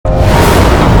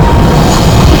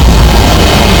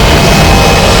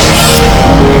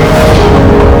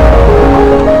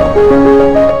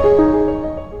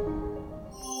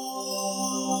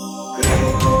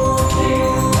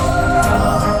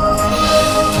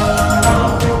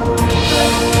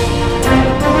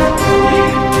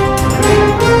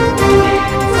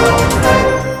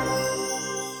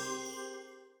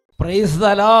Praise the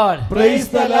Lord, praise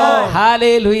the Lord,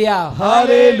 hallelujah,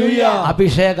 hallelujah.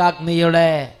 അഭിഷേകാഗ്നിയുടെ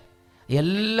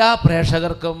എല്ലാ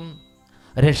പ്രേക്ഷകർക്കും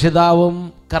രക്ഷിതാവും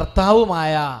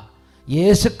കർത്താവുമായ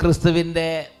യേശു ക്രിസ്തുവിൻ്റെ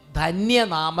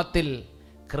ധന്യനാമത്തിൽ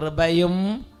കൃപയും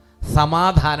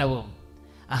സമാധാനവും.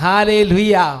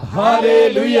 Hallelujah,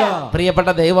 hallelujah. പ്രിയപ്പെട്ട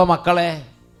ദൈവമക്കളെ,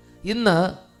 ഇന്ന്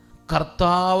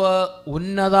കർത്താവ്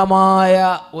ഉന്നതമായ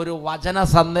ഒരു വചന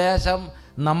സന്ദേശം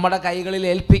നമ്മുടെ കൈകളിൽ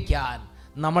ഏൽപ്പിക്കാൻ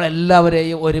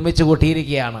നമ്മളെല്ലാവരെയും ഒരുമിച്ച്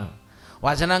കൂട്ടിയിരിക്കുകയാണ്.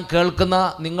 വചനം കേൾക്കുന്ന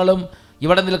നിങ്ങളും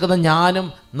ഇവിടെ നിൽക്കുന്ന ഞാനും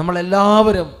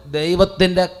നമ്മളെല്ലാവരും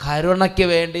ദൈവത്തിൻ്റെ കരുണയ്ക്ക്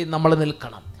വേണ്ടി നമ്മൾ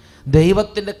നിൽക്കണം.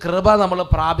 ദൈവത്തിൻ്റെ കൃപ നമ്മൾ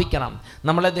പ്രാപിക്കണം.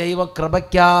 നമ്മളെ ദൈവം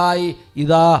കൃപയ്ക്കായി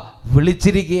ഇതാ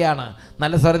വിളിച്ചിരിക്കുകയാണ്.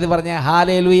 നല്ല സ്വരത്തിൽ പറഞ്ഞ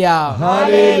ഹല്ലേലൂയ,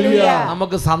 ഹല്ലേലൂയ.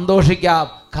 നമുക്ക് സന്തോഷിക്കാം.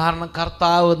 കാരണം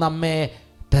കർത്താവ് നമ്മെ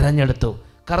തിരഞ്ഞെടുത്തു,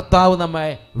 കർത്താവ് നമ്മെ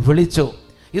വിളിച്ചു.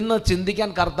 ഇന്ന് ചിന്തിക്കാൻ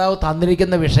കർത്താവ്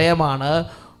തന്നിരിക്കുന്ന വിഷയമാണ്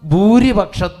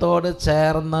ഭൂരിപക്ഷത്തോട്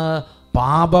ചേർന്ന്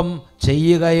പാപം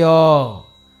ചെയ്യുകയോ.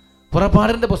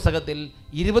 പുറപ്പാടിൻ്റെ പുസ്തകത്തിൽ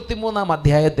 23-ാം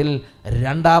അധ്യായത്തിൽ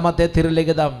 2-ാമത്തെ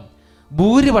തിരുലിഖിതം,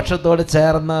 ഭൂരിപക്ഷത്തോട്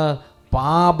ചേർന്ന്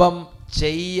പാപം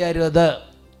ചെയ്യരുത്.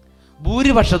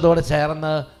 ഭൂരിപക്ഷത്തോട്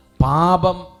ചേർന്ന്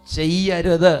പാപം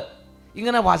ചെയ്യരുത്.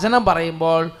 ഇങ്ങനെ വചനം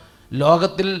പറയുമ്പോൾ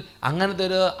ലോകത്തിൽ അങ്ങനത്തെ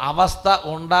ഒരു അവസ്ഥ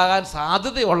ഉണ്ടാകാൻ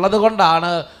സാധ്യതയുള്ളത്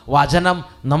കൊണ്ടാണ് വചനം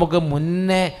നമുക്ക്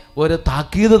മുന്നേ ഒരു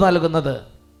താക്കീത് നൽകുന്നത്.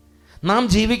 നാം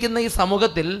ജീവിക്കുന്ന ഈ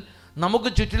സമൂഹത്തിൽ നമുക്ക്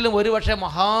ചുറ്റിലും ഒരുപക്ഷെ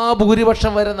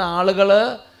മഹാഭൂരിപക്ഷം വരുന്ന ആളുകൾ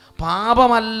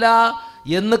പാപമല്ല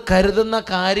എന്ന് കരുതുന്ന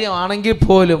കാര്യമാണെങ്കിൽ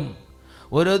പോലും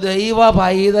ഒരു ദൈവ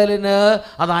പൈതലിന്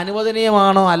അത്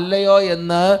അനുവദനീയമാണോ അല്ലയോ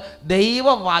എന്ന്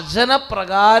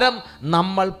ദൈവവചനപ്രകാരം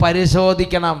നമ്മൾ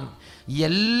പരിശോധിക്കണം.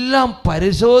 എല്ലാം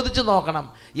പരിശോധിച്ച് നോക്കണം.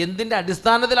 എന്തിൻ്റെ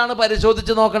അടിസ്ഥാനത്തിലാണ്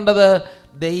പരിശോധിച്ച് നോക്കേണ്ടത്?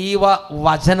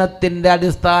 ദൈവവചനത്തിൻ്റെ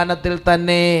അടിസ്ഥാനത്തിൽ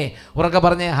തന്നെ. ഉറക്കെ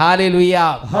പറഞ്ഞേ ഹല്ലേലൂയ,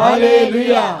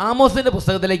 ഹല്ലേലൂയ. ആമോസിന്റെ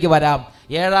പുസ്തകത്തിലേക്ക് വരാം.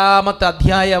 7-ാമത്തെ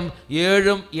അധ്യായം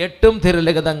 7ഉം 8ഉം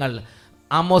തിരുലിഖിതങ്ങൾ.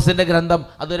 ആമോസിന്റെ ഗ്രന്ഥം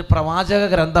അതൊരു പ്രവാചക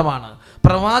ഗ്രന്ഥമാണ്.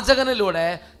 പ്രവാചകനിലൂടെ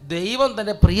ദൈവം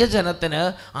തൻ്റെ പ്രിയജനത്തിന്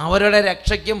അവരുടെ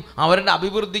രക്ഷയ്ക്കും അവരുടെ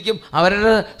അഭിവൃദ്ധിക്കും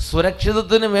അവരുടെ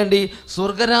സുരക്ഷിതത്തിനും വേണ്ടി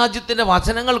സ്വർഗരാജ്യത്തിൻ്റെ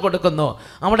വചനങ്ങൾ കൊടുക്കുന്നു.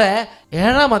 അവിടെ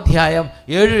 7-ാം അധ്യായം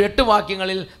 7-8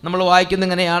 വാക്യങ്ങളിൽ നമ്മൾ വായിക്കുന്ന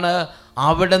ഇങ്ങനെയാണ്: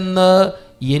 അവിടുന്ന്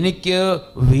എനിക്ക്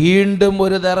വീണ്ടും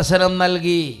ഒരു ദർശനം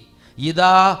നൽകി.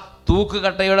 ഇതാ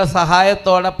തൂക്കുകട്ടയുടെ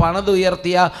സഹായത്തോടെ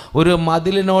പണിതുയർത്തിയ ഒരു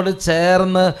മതിലിനോട്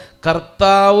ചേർന്ന്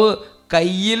കർത്താവ്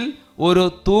കയ്യിൽ ഒരു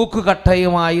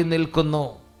തൂക്കുകട്ടയുമായി നിൽക്കുന്നു.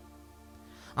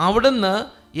 അവിടുന്ന്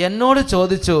എന്നോട്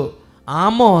ചോദിച്ചു,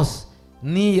 ആമോസ്,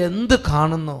 നീ എന്ത്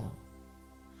കാണുന്നു?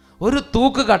 ഒരു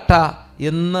തൂക്കുകട്ട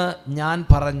എന്ന് ഞാൻ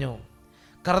പറഞ്ഞു.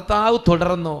 കർത്താവ്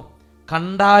തുടർന്നു,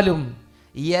 കണ്ടാലും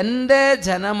എൻ്റെ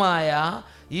ജനമായ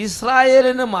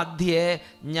ഇസ്രായേലിന് മധ്യേ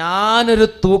ഞാനൊരു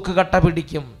തൂക്കുകട്ട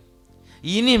പിടിക്കും.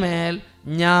 ഇനിമേൽ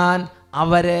ഞാൻ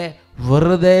അവരെ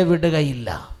വെറുതെ വിടുകയില്ല.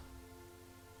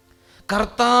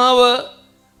 കർത്താവ്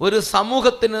ഒരു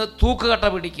സമൂഹത്തിന് തൂക്കുകട്ട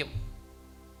പിടിക്കും.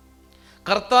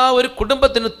 കർത്താവ് ഒരു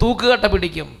കുടുംബത്തിന് തൂക്കുകട്ട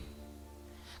പിടിക്കും.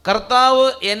 കർത്താവ്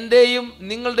എൻ്റെയും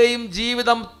നിങ്ങളുടെയും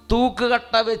ജീവിതം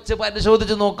തൂക്കുകട്ട വെച്ച്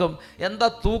പരിശോധിച്ച് നോക്കും. എന്താ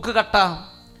തൂക്കുകട്ട?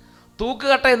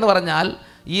 തൂക്കുകട്ട എന്ന് പറഞ്ഞാൽ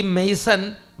ഈ മെയ്സൺ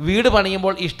വീട്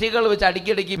പണിയുമ്പോൾ ഇഷ്ടികകൾ വെച്ച്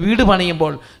അടുക്കി വീട്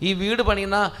പണിയുമ്പോൾ ഈ വീട്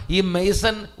പണിയുന്ന ഈ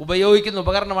മെയ്സൺ ഉപയോഗിക്കുന്ന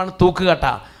ഉപകരണമാണ് തൂക്കുകട്ട.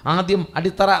 ആദ്യം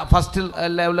അടിത്തറ ഫസ്റ്റ്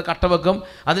ലെവലിൽ കട്ട വെക്കും,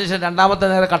 അതിനുശേഷം 2-ാമത്തെ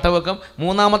നേരെ കട്ട വെക്കും,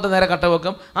 3-ാമത്തെ നേരെ കട്ട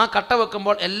വെക്കും. ആ കട്ട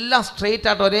വെക്കുമ്പോൾ എല്ലാം സ്ട്രെയിറ്റ്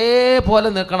ആയിട്ട്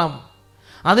ഒരേപോലെ നിൽക്കണം.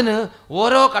 അതിന്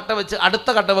ഓരോ കട്ട വെച്ച് അടുത്ത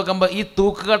കട്ട വെക്കുമ്പോൾ ഈ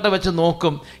തൂക്കുകട്ട വെച്ച്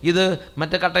നോക്കും, ഇത്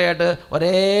മറ്റേ കട്ടയായിട്ട്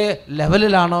ഒരേ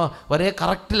ലെവലിലാണോ ഒരേ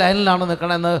കറക്റ്റ് ലൈനിലാണോ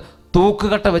നിൽക്കണമെന്ന്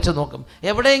തൂക്കുകട്ട വെച്ച് നോക്കും.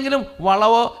 എവിടെയെങ്കിലും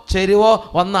വളവോ ചെരിവോ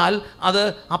വന്നാൽ അത്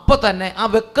അപ്പം തന്നെ ആ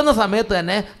വെക്കുന്ന സമയത്ത്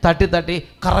തന്നെ തട്ടി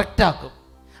കറക്റ്റാക്കും.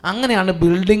 അങ്ങനെയാണ്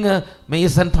ബിൽഡിങ്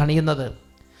മെയ്സൺ പണിയുന്നത്.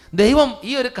 ദൈവം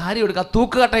ഈ ഒരു കാര്യം എടുക്കുക,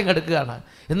 തൂക്കുകട്ടയും എടുക്കുകയാണ്.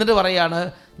 എന്നിട്ട് പറയാണ്,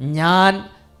 ഞാൻ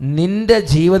നിൻ്റെ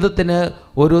ജീവിതത്തിന്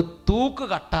ഒരു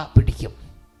തൂക്കുകട്ട പിടിക്കും.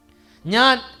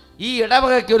 ഞാൻ ഈ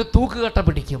ഇടവകയ്ക്ക് ഒരു തൂക്കുകട്ട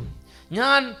പിടിക്കും.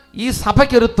 ഞാൻ ഈ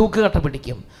സഭയ്ക്കൊരു തൂക്കുകട്ട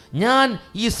പിടിക്കും. ഞാൻ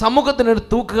ഈ സമൂഹത്തിനൊരു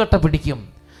തൂക്കുകട്ട പിടിക്കും.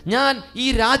 ഞാൻ ഈ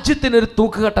രാജ്യത്തിനൊരു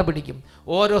തൂക്കുകട്ട പിടിക്കും.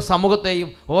 ഓരോ സമൂഹത്തെയും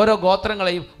ഓരോ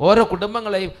ഗോത്രങ്ങളെയും ഓരോ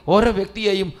കുടുംബങ്ങളെയും ഓരോ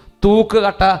വ്യക്തിയെയും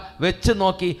തൂക്കുകട്ട വെച്ച്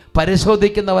നോക്കി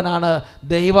പരിശോധിക്കുന്നവനാണ്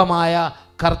ദൈവമായ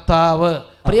കർത്താവ്.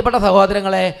 പ്രിയപ്പെട്ട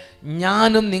സഹോദരങ്ങളെ,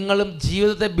 ഞാനും നിങ്ങളും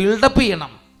ജീവിതത്തെ ബിൽഡപ്പ്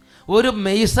ചെയ്യണം. ഒരു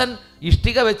മെയ്സൺ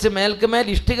ഇഷ്ടിക വെച്ച് മേൽക്കുമേൽ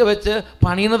ഇഷ്ടിക വെച്ച്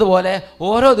പണിയുന്നത് പോലെ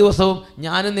ഓരോ ദിവസവും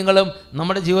ഞാനും നിങ്ങളും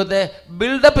നമ്മുടെ ജീവിതത്തെ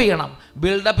ബിൽഡപ്പ് ചെയ്യണം.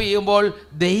 ബിൽഡപ്പ് ചെയ്യുമ്പോൾ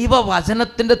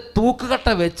ദൈവവചനത്തിൻ്റെ തൂക്കുകട്ട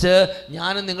വെച്ച്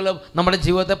ഞാനും നിങ്ങളും നമ്മുടെ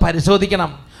ജീവിതത്തെ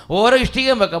പരിശോധിക്കണം. ഓരോ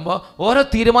ഇഷ്ടികയും വെക്കുമ്പോൾ, ഓരോ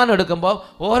തീരുമാനം എടുക്കുമ്പോൾ,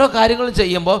 ഓരോ കാര്യങ്ങളും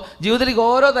ചെയ്യുമ്പോൾ, ജീവിതത്തിലേക്ക്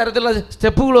ഓരോ തരത്തിലുള്ള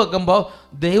സ്റ്റെപ്പുകൾ വെക്കുമ്പോൾ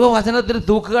ദൈവവചനത്തിന്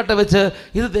തൂക്കുകട്ട വെച്ച്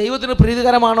ഇത് ദൈവത്തിന്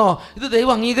പ്രീതികരമാണോ, ഇത്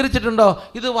ദൈവം അംഗീകരിച്ചിട്ടുണ്ടോ,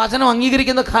 ഇത് വചനം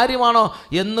അംഗീകരിക്കുന്ന കാര്യമാണോ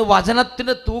എന്ന്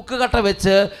വചനത്തിൻ്റെ തൂക്കുകട്ട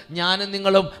വെച്ച് ഞാനും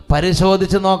നിങ്ങളും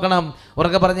പരിശോധിച്ച് നോക്കണം.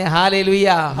 ഉറക്കെ പറഞ്ഞേ ഹല്ലേലൂയ.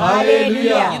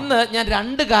 ഇന്ന് ഞാൻ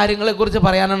 2 കാര്യങ്ങളെക്കുറിച്ച്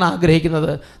പറയാനാണ്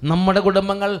ആഗ്രഹിക്കുന്നത്. നമ്മുടെ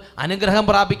കുടുംബങ്ങൾ അനുഗ്രഹം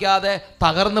പ്രാപിക്കാതെ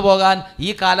തകർന്നു പോകാൻ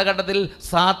ഈ കാലഘട്ടത്തിൽ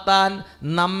സാത്താൻ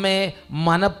നമ്മെ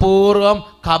മനഃപൂർവ്വം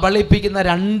കബളിപ്പിക്കുന്ന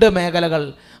 2 മേഖലകൾ.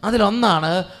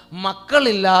 അതിലൊന്നാണ്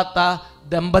മക്കളില്ലാത്ത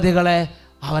ദമ്പതികളെ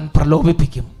അവൻ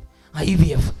പ്രലോഭിപ്പിക്കും.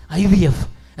 IVF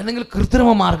അല്ലെങ്കിൽ കൃത്രിമ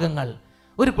മാർഗങ്ങൾ.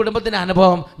 ഒരു കുടുംബത്തിൻ്റെ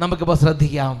അനുഭവം നമുക്കിപ്പോൾ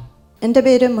ശ്രദ്ധിക്കാം. എൻ്റെ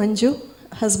പേര് മഞ്ജു,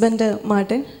 ഹസ്ബൻഡ്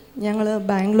മാർട്ടിൻ. ഞങ്ങൾ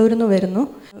ബാംഗ്ലൂരിൽ നിന്ന് വരുന്നു.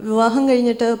 വിവാഹം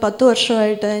കഴിഞ്ഞിട്ട് 10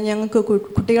 വർഷമായിട്ട് ഞങ്ങൾക്ക്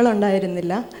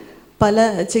കുട്ടികളുണ്ടായിരുന്നില്ല. പല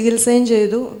ചികിത്സയും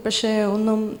ചെയ്തു, പക്ഷേ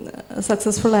ഒന്നും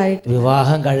സക്സസ്ഫുൾ ആയിട്ട്.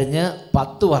 വിവാഹം കഴിഞ്ഞ്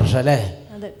 10 വർഷം അല്ലേ?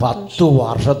 10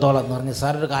 വർഷത്തോളം എന്ന് പറഞ്ഞാൽ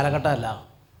സാർ ഒരു കാലഘട്ടമല്ല,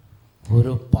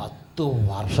 ഒരു 10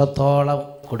 വർഷത്തോളം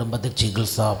കുടുംബത്തിൽ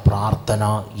ചികിത്സ, പ്രാർത്ഥന,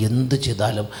 എന്ത്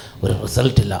ചെയ്താലും ഒരു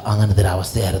റിസൾട്ടില്ല. അങ്ങനത്തെ ഒരു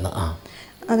അവസ്ഥയായിരുന്നു.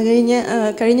 അത്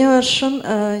കഴിഞ്ഞ വർഷം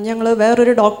ഞങ്ങൾ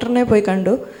വേറൊരു ഡോക്ടറിനെ പോയി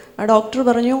കണ്ടു. ആ ഡോക്ടർ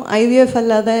പറഞ്ഞു IVF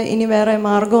അല്ലാതെ ഇനി വേറെ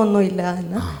മാർഗമൊന്നുമില്ല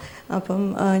എന്ന്. അപ്പം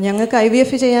ഞങ്ങൾക്ക്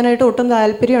IVF ചെയ്യാനായിട്ട് ഒട്ടും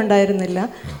താല്പര്യം ഉണ്ടായിരുന്നില്ല.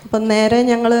 അപ്പം നേരെ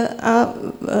ഞങ്ങൾ ആ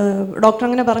ഡോക്ടർ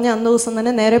അങ്ങനെ പറഞ്ഞ അന്ന് ദിവസം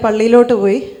തന്നെ നേരെ പള്ളിയിലോട്ട്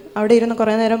പോയി അവിടെ ഇരുന്ന്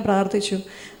കുറേ നേരം പ്രാർത്ഥിച്ചു.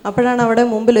 അപ്പോഴാണ് അവിടെ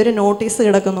മുമ്പിൽ ഒരു നോട്ടീസ്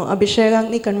കിടക്കുന്നു,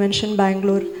 അഭിഷേകാഗ്നി കൺവെൻഷൻ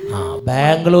ബാംഗ്ലൂർ.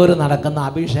 ബാംഗ്ലൂർ നടക്കുന്ന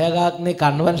അഭിഷേകാഗ്നി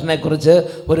കൺവെൻഷനെ കുറിച്ച്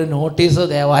ഒരു നോട്ടീസ്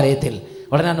ദേവാലയത്തിൽ.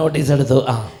 ഉടനെ നോട്ടീസ്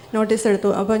എടുത്തു.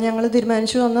 അപ്പോൾ ഞങ്ങൾ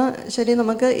തീരുമാനിച്ചു, എന്നാൽ ശരി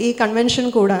നമുക്ക് ഈ കൺവെൻഷൻ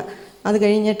കൂടാം, അത്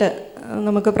കഴിഞ്ഞിട്ട്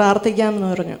നമുക്ക് പ്രാർത്ഥിക്കാമെന്ന്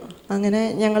പറഞ്ഞു. അങ്ങനെ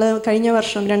ഞങ്ങൾ കഴിഞ്ഞ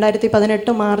വർഷം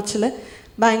 2018 മാർച്ചിൽ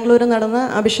ബാംഗ്ലൂർ നടന്ന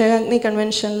അഭിഷേകാഗ്നി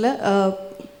കൺവെൻഷനിൽ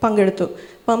പങ്കെടുത്തു.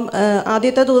 അപ്പം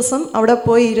ആദ്യത്തെ ദിവസം അവിടെ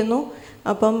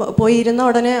പോയിരുന്ന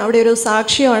ഉടനെ അവിടെ ഒരു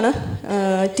സാക്ഷ്യമാണ്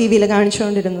TV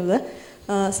കാണിച്ചുകൊണ്ടിരുന്നത്.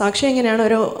 സാക്ഷ്യം എങ്ങനെയാണ്,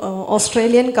 ഒരു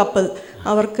ഓസ്ട്രേലിയൻ കപ്പിൾ,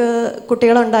 അവർക്ക്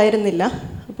കുട്ടികളുണ്ടായിരുന്നില്ല.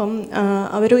 അപ്പം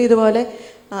അവരും ഇതുപോലെ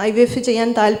IVF ചെയ്യാൻ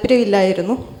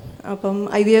താല്പര്യമില്ലായിരുന്നു. അപ്പം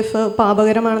IVF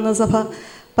പാപകരമാണെന്ന് സഭ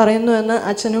പറയുന്നു എന്ന്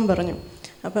അച്ഛനും പറഞ്ഞു.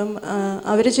 അപ്പം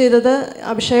അവർ ചെയ്തത്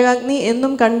അഭിഷേകാഗ്നി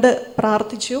എന്നും കണ്ട്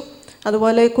പ്രാർത്ഥിച്ചു.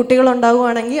 അതുപോലെ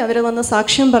കുട്ടികളുണ്ടാകുവാണെങ്കിൽ അവർ വന്ന്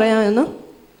സാക്ഷ്യം പറയാമെന്ന്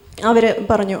അവർ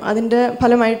പറഞ്ഞു. അതിൻ്റെ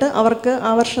ഫലമായിട്ട് അവർക്ക്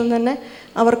ആ വർഷം തന്നെ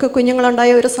അവർക്ക്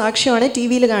കുഞ്ഞുങ്ങളുണ്ടായ ഒരു സാക്ഷ്യമാണ്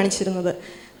TV കാണിച്ചിരുന്നത്.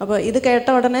 അപ്പോൾ ഇത് കേട്ട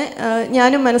ഉടനെ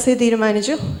ഞാനും മനസ്സിൽ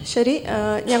തീരുമാനിച്ചു, ശരി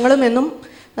ഞങ്ങളും എന്നും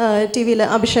TV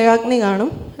അഭിഷേകാഗ്നി കാണും,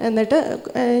 എന്നിട്ട്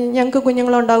ഞങ്ങൾക്ക്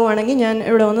കുഞ്ഞുങ്ങളുണ്ടാകുവാണെങ്കിൽ ഞാൻ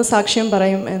ഇവിടെ വന്ന് സാക്ഷ്യം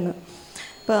പറയും എന്ന്.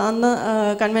 അപ്പോൾ അന്ന്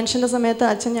കൺവെൻഷൻ്റെ സമയത്ത്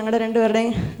അച്ഛൻ ഞങ്ങളുടെ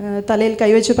 2പേരുടെയും തലയിൽ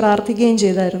കൈവച്ച് പ്രാർത്ഥിക്കുകയും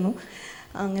ചെയ്തായിരുന്നു.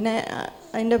 അങ്ങനെ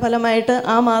അതിൻ്റെ ഫലമായിട്ട്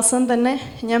ആ മാസം തന്നെ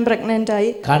ഞാൻ പ്രഗ്നൻ്റായി.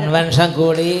 കൺവെൻഷൻ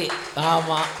കൂടി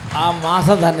ആ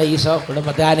മാസം തന്നെ ഈശോ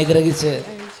കുടുംബത്തെ അനുഗ്രഹിച്ച്.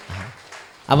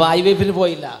 അപ്പോൾ IVF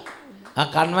പോയില്ല. ആ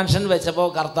കൺവെൻഷൻ വെച്ചപ്പോൾ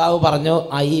കർത്താവ് പറഞ്ഞു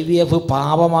IVF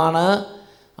പാപമാണ്,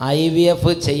 IVF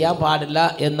ചെയ്യാൻ പാടില്ല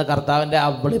എന്ന് കർത്താവിൻ്റെ ആ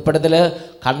വെളിപ്പെടുത്തൽ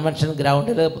കൺവെൻഷൻ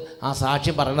ഗ്രൗണ്ടിൽ ആ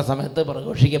സാക്ഷ്യം പറയുന്ന സമയത്ത്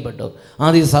പ്രഘോഷിക്കപ്പെട്ടു.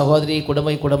 ആദ്യം സഹോദരി ഈ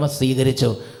കുടുംബം സ്വീകരിച്ചു.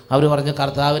 അവർ പറഞ്ഞു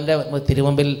കർത്താവിൻ്റെ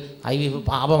തിരുമുമ്പിൽ IVF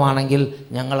പാപമാണെങ്കിൽ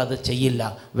ഞങ്ങളത് ചെയ്യില്ല,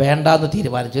 വേണ്ടാന്ന്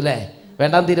തീരുമാനിച്ചു അല്ലേ?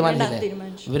 വേണ്ടാന്ന് തീരുമാനിച്ചില്ലേ?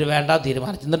 ഇവർ വേണ്ടാന്ന്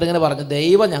തീരുമാനിച്ചു. എന്നിട്ട് ഇങ്ങനെ പറഞ്ഞു,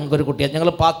 ദൈവം ഞങ്ങൾക്കൊരു കുട്ടിയെ, ഞങ്ങൾ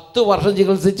 10 വർഷം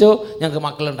ചികിത്സിച്ചു, ഞങ്ങൾക്ക്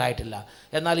മക്കളുണ്ടായിട്ടില്ല,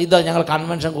 എന്നാൽ ഇത് ഞങ്ങൾ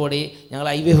കൺവെൻഷൻ കൂടി ഞങ്ങൾ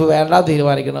IVF വേണ്ടാന്ന്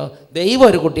തീരുമാനിക്കുന്നു, ദൈവം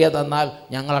ഒരു കുട്ടിയെ തന്നാൽ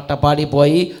ഞങ്ങൾ അട്ടപ്പാടി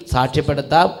പോയി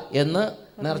സാക്ഷ്യപ്പെടുത്താം എന്ന്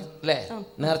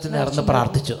നേർന്ന്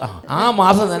പ്രാർത്ഥിച്ചു. ആ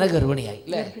മാസം തന്നെ ഗർഭിണിയായി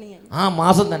അല്ലേ? ആ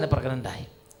മാസം തന്നെ പ്രഗ്നൻ്റായി.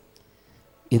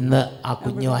 ഇന്ന് ആ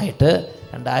കുഞ്ഞുമായിട്ട്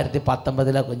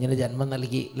 2019 കുഞ്ഞിന് ജന്മം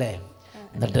നൽകി അല്ലേ?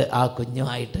 എന്നിട്ട് ആ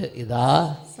കുഞ്ഞുമായിട്ട് ഇതാ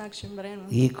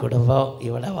ഈ കുടുംബം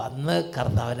ഇവിടെ വന്ന്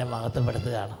കർത്താവിനെ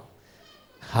മഹത്വപ്പെടുത്തുകയാണ്.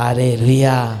 Hallelujah,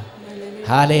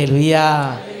 hallelujah,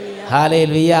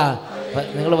 hallelujah.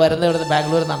 നിങ്ങൾ വരുന്നത് ഇവിടെ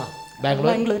ബാംഗ്ലൂരിൽ നിന്നാണോ?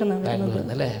 ബാംഗ്ലൂരിൽ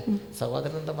നിന്ന് അല്ലേ?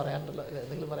 സഹോദരൻ എന്താ പറയാനുണ്ടല്ലോ,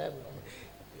 എന്തെങ്കിലും പറയാനുണ്ടോ?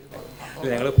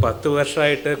 ഞങ്ങൾ 10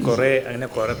 വർഷമായിട്ട് കുറേ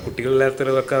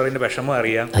കുട്ടികളില്ലാത്തവർക്ക് അവരുടെ വിഷമം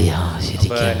അറിയാം.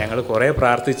 അപ്പോൾ ഞങ്ങൾ കുറേ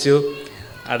പ്രാർത്ഥിച്ചു.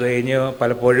 അത് കഴിഞ്ഞ്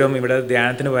പലപ്പോഴും ഇവിടെ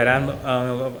ധ്യാനത്തിന് വരാൻ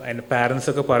എൻ്റെ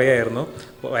പാരൻസൊക്കെ പറയായിരുന്നു,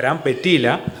 വരാൻ പറ്റിയില്ല.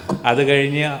 അത്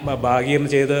കഴിഞ്ഞ് ഭാഗ്യം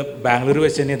ചെയ്ത് ബാംഗ്ലൂർ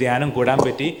വെച്ച് തന്നെ ധ്യാനം കൂടാൻ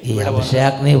പറ്റി.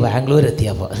 ബാംഗ്ലൂർ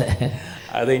എത്തിയപ്പോൾ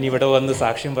അത് ഇനി ഇവിടെ വന്ന്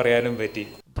സാക്ഷ്യം പറയാനും പറ്റി.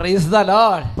 Praise the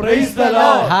Lord. Praise the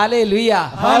Lord. Hallelujah.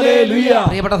 Hallelujah.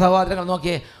 പ്രിയപ്പെട്ട സഹോദരങ്ങൾ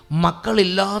നോക്കിയേ,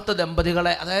 മക്കളില്ലാത്ത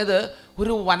ദമ്പതികളെ, അതായത്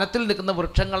ഒരു വനത്തിൽ നിൽക്കുന്ന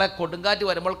വൃക്ഷങ്ങളെ കൊടുങ്കാറ്റ്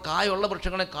വരുമ്പോൾ കായുള്ള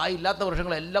വൃക്ഷങ്ങളെ കായില്ലാത്ത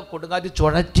വൃക്ഷങ്ങളെല്ലാം കൊടുങ്കാറ്റ്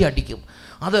ചുഴറ്റി അടിക്കും.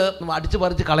 അത് അടിച്ചു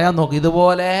പറിച്ച് കളയാൻ നോക്കും.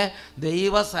 ഇതുപോലെ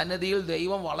ദൈവസന്നിധിയിൽ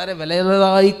ദൈവം വളരെ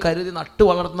വിലയുള്ളതായി കരുതി നട്ടു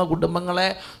വളർത്തുന്ന കുടുംബങ്ങളെ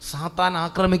സാത്താൻ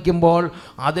ആക്രമിക്കുമ്പോൾ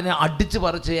അതിനെ അടിച്ചു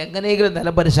പറിച്ച് എങ്ങനെയെങ്കിലും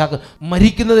നിലംപരിശാക്കും.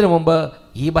 മരിക്കുന്നതിന് മുമ്പ്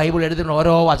ഈ ബൈബിൾ എഴുതുന്ന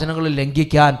ഓരോ വചനങ്ങളും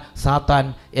ലംഘിക്കാൻ സാത്താൻ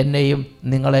എന്നെയും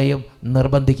നിങ്ങളെയും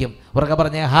നിർബന്ധിക്കും. ഉറക്കെ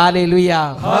പറഞ്ഞേ ഹല്ലേലൂയ.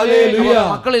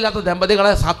 മക്കളില്ലാത്ത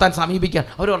ദമ്പതികളെ സാത്താൻ സമീപിക്കാൻ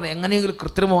അവർ പറഞ്ഞു എങ്ങനെയെങ്കിലും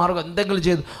കൃത്രിമ മാർഗം എന്തെങ്കിലും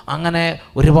ചെയ്തു അങ്ങനെ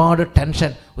ഒരുപാട്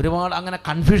ടെൻഷൻ, ഒരുപാട് അങ്ങനെ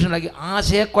കൺഫ്യൂഷൻ ഉണ്ടാക്കി,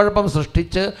 ആശയക്കുഴപ്പം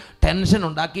സൃഷ്ടിച്ച് ടെൻഷൻ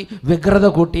ഉണ്ടാക്കി വ്യഗ്രത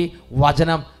കൂട്ടി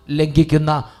വചനം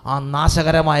ലംഘിക്കുന്ന ആ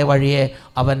നാശകരമായ വഴിയെ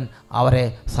അവരെ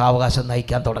സാവകാശം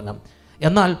നയിക്കാൻ തുടങ്ങും.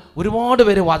 എന്നാൽ ഒരുപാട്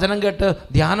പേര് വചനം കേട്ട്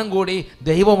ധ്യാനം കൂടി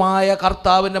ദൈവമായ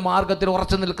കർത്താവിൻ്റെ മാർഗത്തിൽ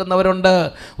ഉറച്ചു നിൽക്കുന്നവരുണ്ട്.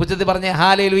 ഉച്ചത്തിൽ പറഞ്ഞേ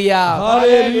ഹല്ലേലൂയ.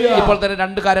 ഇപ്പോൾ തന്നെ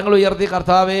 2 കരങ്ങൾ ഉയർത്തി,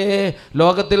 കർത്താവേ,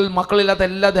 ലോകത്തിൽ മക്കളില്ലാത്ത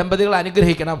എല്ലാ ദമ്പതികളും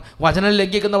അനുഗ്രഹിക്കണം. വചനം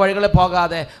ലംഘിക്കുന്ന വഴികളെ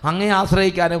പോകാതെ അങ്ങയെ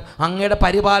ആശ്രയിക്കാനും അങ്ങയുടെ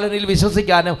പരിപാലനയിൽ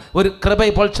വിശ്വസിക്കാനും ഒരു കൃപ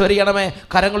ഇപ്പോൾ ചൊരിയണമേ.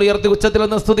 കരങ്ങൾ ഉയർത്തി ഉച്ചത്തിൽ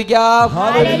ഒന്ന് സ്തുതിക്കാം.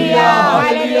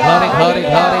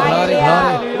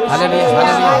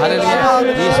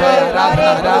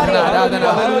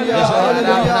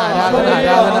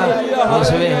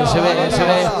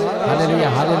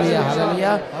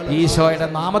 ഈശോയുടെ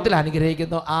നാമത്തിൽ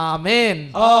അനുഗ്രഹിക്കുന്നു. ആമേൻ.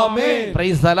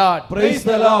 Praise the Lord.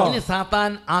 ഇനി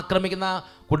സാത്താൻ ആക്രമിക്കുന്ന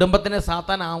കുടുംബത്തിനെ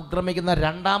സാത്താൻ ആക്രമിക്കുന്ന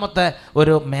രണ്ടാമത്തെ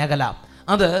ഒരു മേഖല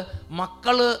അത്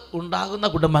മക്കൾ ഉണ്ടാകുന്ന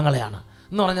കുടുംബങ്ങളെയാണ്.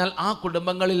 എന്ന് പറഞ്ഞാൽ ആ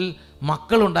കുടുംബങ്ങളിൽ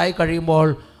മക്കളുണ്ടായി കഴിയുമ്പോൾ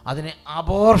അതിനെ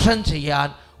അബോർഷൻ ചെയ്യാൻ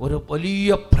ഒരു വലിയ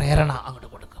പ്രേരണ അങ്ങോട്ട്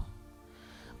കൊടുക്കും.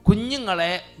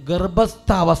 കുഞ്ഞുങ്ങളെ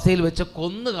ഗർഭസ്ഥാവസ്ഥയിൽ വെച്ച്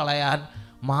കൊന്നുകളയാൻ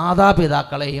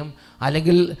മാതാപിതാക്കളെയും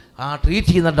അല്ലെങ്കിൽ ട്രീറ്റ്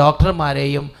ചെയ്യുന്ന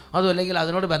ഡോക്ടർമാരെയും അതുമല്ലെങ്കിൽ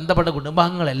അതിനോട് ബന്ധപ്പെട്ട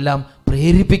കുടുംബാംഗങ്ങളെല്ലാം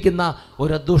പ്രേരിപ്പിക്കുന്ന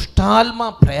ഒരു ദുഷ്ടാത്മ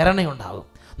പ്രേരണയുണ്ടാകും.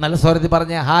 നല്ല സ്വരത്തിൽ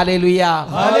പറഞ്ഞ ഹല്ലേലൂയ.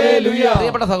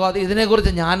 പ്രിയപ്പെട്ട സഹോദരി,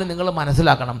 ഇതിനെക്കുറിച്ച് ഞാനും നിങ്ങൾ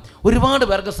മനസ്സിലാക്കണം. ഒരുപാട്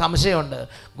പേർക്ക് സംശയമുണ്ട്.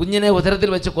 കുഞ്ഞിനെ ഉദരത്തിൽ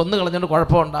വെച്ച് കൊന്നു കളഞ്ഞുകൊണ്ട്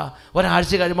കുഴപ്പമുണ്ടോ?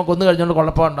 ഒരാഴ്ച കഴിയുമ്പോൾ കൊന്നു കഴിഞ്ഞുകൊണ്ട്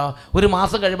കുഴപ്പമുണ്ടോ? 1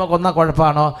 മാസം കഴിയുമ്പോൾ കൊന്നാൽ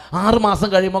കുഴപ്പമാണോ? 6 മാസം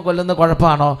കഴിയുമ്പോൾ കൊല്ലുന്ന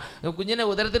കുഴപ്പമാണോ? കുഞ്ഞിനെ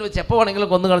ഉദരത്തിൽ വെച്ച് എപ്പോൾ വേണമെങ്കിലും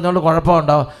കൊന്നു കളഞ്ഞുകൊണ്ട്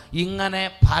കുഴപ്പമുണ്ടോ? ഇങ്ങനെ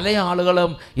പല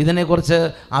ആളുകളും ഇതിനെക്കുറിച്ച്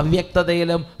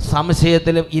അവ്യക്തതയിലും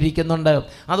സംശയത്തിലും ഇരിക്കുന്നുണ്ട്.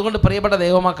 അതുകൊണ്ട് പ്രിയപ്പെട്ട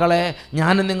ദൈവമക്കളെ,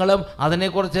 ഞാനും നിങ്ങളും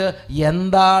അതിനെക്കുറിച്ച്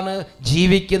എന്താണ്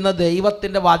ജീവിക്കുന്ന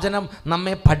ദൈവത്തിൻ്റെ വചനം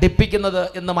നമ്മെ പഠിപ്പിക്കുന്നത്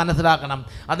എന്ന് മനസ്സിലാക്കണം.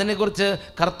 അതിനെക്കുറിച്ച്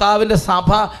കർത്താവിൻ്റെ സഭ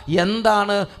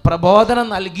എന്താണ് പ്രബോധനം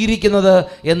നൽകിയിരിക്കുന്നത്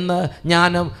എന്ന്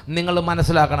ഞാനും നിങ്ങൾ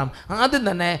മനസ്സിലാക്കണം. ആദ്യം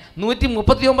തന്നെ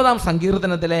 139-ാം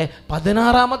സങ്കീർത്തനത്തിലെ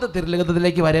 16-ാമത്തെ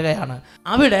തിരുലിഖിതത്തിലേക്ക് വരികയാണ്.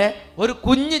 അവിടെ ഒരു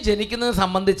കുഞ്ഞ് ജനിക്കുന്നത്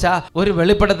സംബന്ധിച്ച ഒരു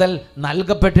വെളിപ്പെടുത്തൽ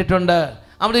നൽകപ്പെട്ടിട്ടുണ്ട്.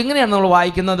 അവിടെ ഇങ്ങനെയാണ് നമ്മൾ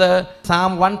വായിക്കുന്നത്.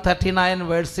 Psalm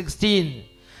 139:16,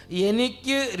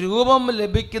 എനിക്ക് രൂപം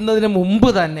ലഭിക്കുന്നതിന്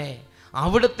മുമ്പ് തന്നെ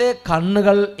അവിടുത്തെ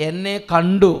കണ്ണുകൾ എന്നെ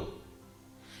കണ്ടു.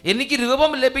 എനിക്ക്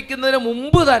രൂപം ലഭിക്കുന്നതിന്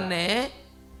മുമ്പ് തന്നെ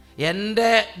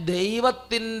എൻ്റെ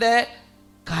ദൈവത്തിൻ്റെ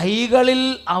കൈകളിൽ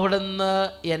അവിടുന്ന്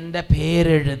എൻ്റെ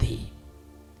പേരെഴുതി.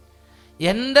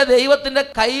 എൻ്റെ ദൈവത്തിൻ്റെ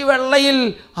കൈവെള്ളയിൽ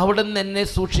അവിടുന്ന് എന്നെ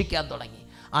സൂക്ഷിക്കാൻ തുടങ്ങി.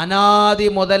 അനാദി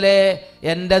മുതലേ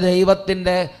എൻ്റെ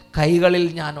ദൈവത്തിൻ്റെ കൈകളിൽ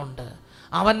ഞാനുണ്ട്.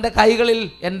 അവൻ്റെ കൈകളിൽ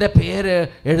എൻ്റെ പേര്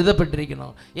എഴുതപ്പെട്ടിരിക്കുന്നു.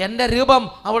 എൻ്റെ രൂപം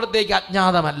അവിടത്തേക്ക്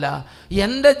അജ്ഞാതമല്ല.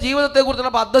 എൻ്റെ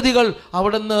ജീവിതത്തെക്കുറിച്ചുള്ള പദ്ധതികൾ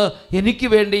അവിടുന്ന് എനിക്ക്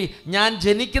വേണ്ടി ഞാൻ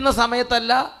ജനിക്കുന്ന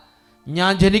സമയത്തല്ല,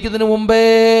 ഞാൻ ജനിക്കുന്നതിന് മുമ്പേ,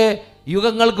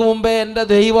 യുഗങ്ങൾക്ക് മുമ്പേ എൻ്റെ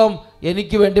ദൈവം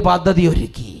എനിക്ക് വേണ്ടി പദ്ധതി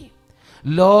ഒരുക്കി.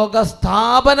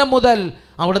 ലോകസ്ഥാപനം മുതൽ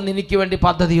അവിടുന്ന് എനിക്ക് വേണ്ടി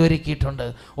പദ്ധതി ഒരുക്കിയിട്ടുണ്ട്.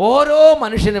 ഓരോ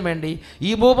മനുഷ്യനും വേണ്ടി,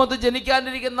 ഈ ഭൂമത്ത്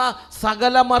ജനിക്കാനിരിക്കുന്ന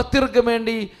സകല മർത്യർക്കും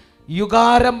വേണ്ടി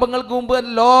യുഗാരംഭങ്ങൾക്ക് മുമ്പ്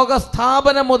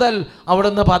ലോകസ്ഥാപനം മുതൽ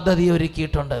അവിടുന്ന് പദ്ധതി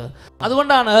ഒരുക്കിയിട്ടുണ്ട്.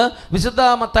 അതുകൊണ്ടാണ് വിശുദ്ധ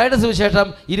മത്തായിയുടെ സുവിശേഷം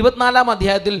 24-ാം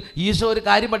അധ്യായത്തിൽ ഈശോ ഒരു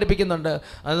കാര്യം പഠിപ്പിക്കുന്നുണ്ട്.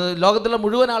 അത് ലോകത്തിലെ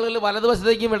മുഴുവൻ ആളുകൾ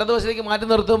വലതുവശത്തേക്കും ഇടതുവശത്തേക്കും മാറ്റി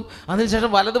നിർത്തും.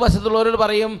 അതിനുശേഷം വലതുവശത്തുള്ളവരോട്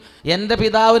പറയും, എൻ്റെ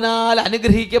പിതാവിനാൽ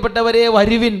അനുഗ്രഹിക്കപ്പെട്ടവരെ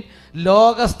വരുവിൻ,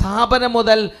 ലോകസ്ഥാപനം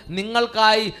മുതൽ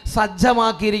നിങ്ങൾക്കായി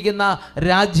സജ്ജമാക്കിയിരിക്കുന്ന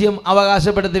രാജ്യം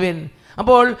അവകാശപ്പെടുത്തുവിൻ.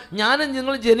 അപ്പോൾ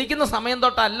നിങ്ങൾ ജനിക്കുന്ന സമയം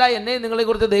തൊട്ടല്ല എന്നെ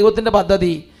നിങ്ങളെക്കുറിച്ച് ദൈവത്തിൻ്റെ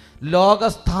പദ്ധതി.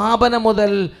 ലോകസ്ഥാപനം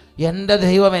മുതൽ എൻ്റെ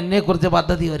ദൈവം എന്നെക്കുറിച്ച്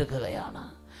പദ്ധതി ഒരുക്കുകയാണ്,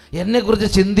 എന്നെക്കുറിച്ച്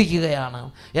ചിന്തിക്കുകയാണ്.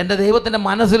 എൻ്റെ ദൈവത്തിൻ്റെ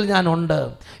മനസ്സിൽ ഞാനുണ്ട്.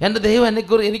 എൻ്റെ ദൈവം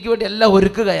എനിക്ക് വേണ്ടി എല്ലാം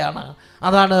ഒരുക്കുകയാണ്.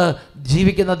 അതാണ്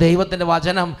ജീവിക്കുന്ന ദൈവത്തിൻ്റെ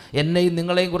വചനം എന്നെയും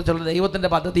നിങ്ങളെയും കുറിച്ചുള്ള ദൈവത്തിൻ്റെ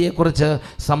പദ്ധതിയെക്കുറിച്ച്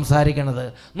സംസാരിക്കുന്നത്.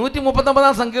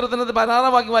 139-ാം സങ്കീർത്തനത്തിൽ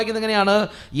 16-ാം വാക്യം വായിക്കുന്നത് എങ്ങനെയാണ്?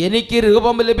 എനിക്ക്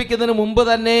രൂപം ലഭിക്കുന്നതിന് മുമ്പ്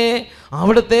തന്നെ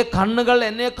അവിടുത്തെ കണ്ണുകൾ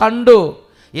എന്നെ കണ്ടു.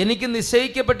 എനിക്ക്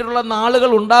നിശ്ചയിക്കപ്പെട്ടിട്ടുള്ള നാളുകൾ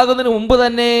ഉണ്ടാകുന്നതിന് മുമ്പ്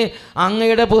തന്നെ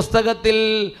അങ്ങയുടെ പുസ്തകത്തിൽ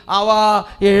അവ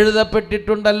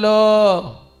എഴുതപ്പെട്ടിട്ടുണ്ടല്ലോ.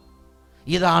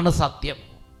 ഇതാണ് സത്യം.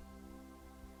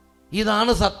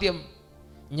 ഇതാണ് സത്യം.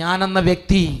 ഞാനെന്ന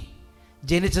വ്യക്തി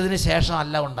ജനിച്ചതിന് ശേഷം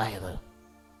അല്ല ഉണ്ടായത്.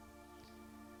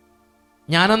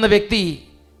 ഞാനെന്ന വ്യക്തി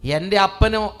എൻ്റെ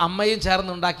അപ്പനും അമ്മയും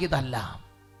ചേർന്നുണ്ടാക്കിയതല്ല.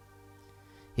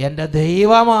 എൻ്റെ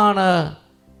ദൈവമാണ്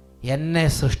എന്നെ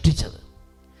സൃഷ്ടിച്ചത്.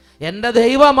 എൻ്റെ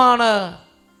ദൈവമാണ്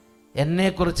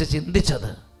എന്നെക്കുറിച്ച്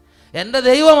ചിന്തിച്ചത്. എൻ്റെ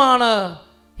ദൈവമാണ്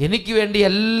എനിക്ക് വേണ്ടി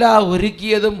എല്ലാം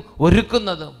ഒരുക്കിയതും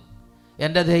ഒരുക്കുന്നതും.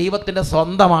 എൻ്റെ ദൈവത്തിൻ്റെ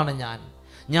സ്വന്തമാണ്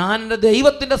ഞാൻ എൻ്റെ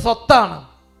ദൈവത്തിൻ്റെ സ്വത്താണ്.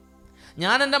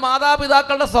 ഞാൻ എൻ്റെ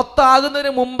മാതാപിതാക്കളുടെ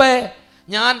സ്വത്താകുന്നതിന് മുമ്പേ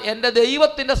ഞാൻ എൻ്റെ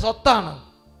ദൈവത്തിൻ്റെ സ്വത്താണ്.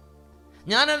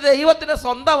 ഞാൻ എൻ്റെ ദൈവത്തിൻ്റെ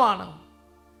സ്വന്തമാണ്.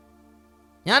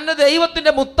 ഞാൻ എൻ്റെ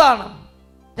ദൈവത്തിൻ്റെ മുത്താണ്.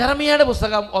 യെരമ്യായുടെ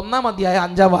പുസ്തകം 1-ാം അധ്യായം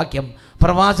 5-ാം വാക്യം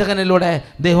പ്രവാചകനിലൂടെ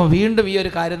ദൈവം വീണ്ടും ഈ ഒരു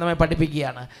കാര്യം നമ്മെ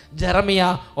പഠിപ്പിക്കുകയാണ്. യെരമ്യ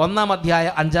 1-ാം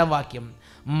അധ്യായം 5-ാം വാക്യം,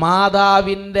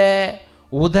 മാതാവിൻ്റെ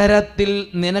ഉദരത്തിൽ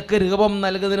നിനക്ക് രൂപം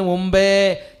നൽകുന്നതിന് മുമ്പേ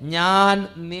ഞാൻ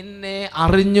നിന്നെ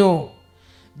അറിഞ്ഞു,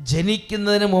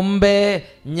 ജനിക്കുന്നതിന് മുമ്പേ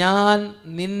ഞാൻ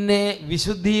നിന്നെ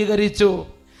വിശുദ്ധീകരിച്ചു,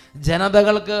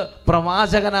 ജനതകൾക്ക്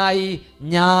പ്രവാചകനായി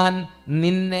ഞാൻ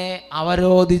നിന്നെ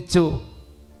അവരോധിച്ചു.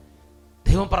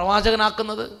 ദൈവം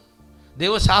പ്രവാചകനാക്കുന്നത്,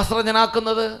 ദൈവം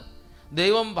ശാസ്ത്രജ്ഞനാക്കുന്നത്,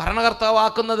 ദൈവം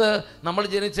ഭരണകർത്താവാക്കുന്നത് നമ്മൾ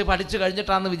ജനിച്ച് പഠിച്ചു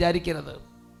കഴിഞ്ഞിട്ടാണെന്ന് വിചാരിക്കരുത്.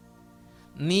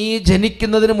 നീ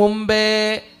ജനിക്കുന്നതിന് മുമ്പേ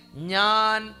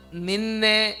ഞാൻ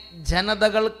നിന്നെ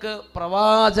ജനതകൾക്ക്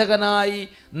പ്രവാചകനായി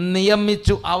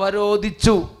നിയമിച്ചു,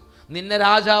 അവരോധിച്ചു. നിന്നെ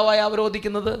രാജാവായി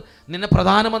അവരോധിക്കുന്നത്, നിന്നെ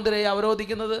പ്രധാനമന്ത്രിയായി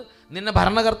അവരോധിക്കുന്നത്, നിന്നെ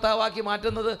ഭരണകർത്താവാക്കി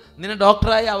മാറ്റുന്നത്, നിന്നെ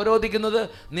ഡോക്ടറായി അവരോധിക്കുന്നത്,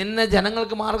 നിന്നെ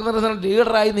ജനങ്ങൾക്ക് മാർഗനിർദ്ദേശം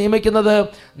ലീഡറായി നിയമിക്കുന്നത്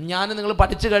ഞാൻ നിങ്ങൾ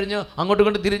പഠിച്ചു കഴിഞ്ഞ് അങ്ങോട്ടും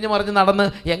ഇങ്ങോട്ട് തിരിഞ്ഞു മറിഞ്ഞ് നടന്ന്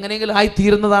എങ്ങനെയെങ്കിലും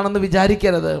ആയിത്തീരുന്നതാണെന്ന്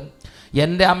വിചാരിക്കരുത്.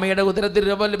 എൻ്റെ അമ്മയുടെ ഉദരത്തിൽ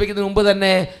രൂപം ലഭിക്കുന്നതിന് മുമ്പ്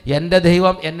തന്നെ എൻ്റെ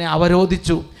ദൈവം എന്നെ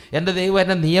അവരോധിച്ചു, എൻ്റെ ദൈവം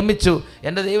എന്നെ നിയമിച്ചു,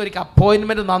 എൻ്റെ ദൈവം എനിക്ക്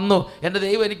അപ്പോയിൻമെൻറ്റ് തന്നു, എൻ്റെ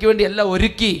ദൈവം എനിക്ക് വേണ്ടി എല്ലാം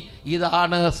ഒരുക്കി.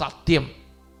 ഇതാണ് സത്യം.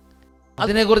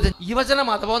 അതിനെക്കുറിച്ച് യുവജന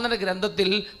മതബോധന ഗ്രന്ഥത്തിൽ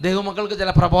ദൈവമക്കൾക്ക് ചില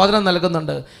പ്രബോധനം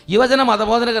നൽകുന്നുണ്ട്. യുവജന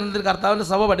മതബോധന ഗ്രന്ഥത്തിൽ കർത്താവിൻ്റെ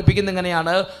സഭ പഠിപ്പിക്കുന്നത്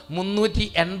ഇങ്ങനെയാണ്.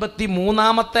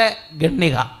 383-ാമത്തെ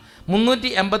ഗണ്ണിക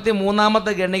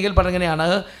 383-ാമത്തെ ഗണ്ണികയിൽ പറഞ്ഞങ്ങനെയാണ്,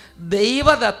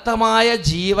 ദൈവദത്തമായ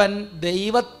ജീവൻ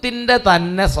ദൈവത്തിൻ്റെ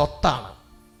തന്നെ സ്വത്താണ്.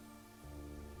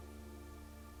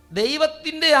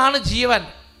 ദൈവത്തിൻ്റെയാണ് ജീവൻ.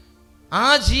 ആ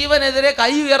ജീവനെതിരെ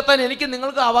കൈ ഉയർത്താൻ എനിക്ക്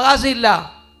നിങ്ങൾക്ക് അവകാശമില്ല.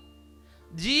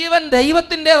 ജീവൻ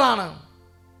ദൈവത്തിൻ്റെതാണ്.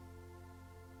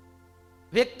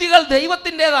 വ്യക്തികൾ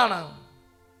ദൈവത്തിൻ്റെതാണ്.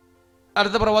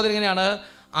 അടുത്ത പ്രബോധനം ഇങ്ങനെയാണ്,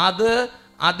 അത്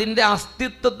അതിൻ്റെ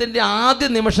അസ്തിത്വത്തിൻ്റെ ആദ്യ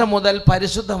നിമിഷം മുതൽ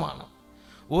പരിശുദ്ധമാണ്.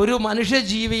 ഒരു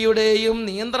മനുഷ്യജീവിയുടെയും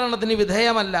നിയന്ത്രണത്തിന്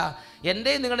വിധേയമല്ല.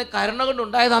 എൻ്റെ നിങ്ങളുടെ കരുണ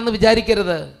കൊണ്ടുണ്ടായതാണെന്ന്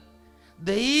വിചാരിക്കരുത്.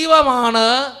 ദൈവമാണ്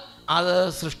അത്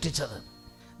സൃഷ്ടിച്ചത്.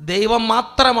 ദൈവം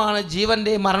മാത്രമാണ്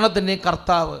ജീവൻ്റെയും മരണത്തിൻ്റെയും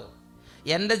കർത്താവ്.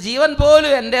 എൻ്റെ ജീവൻ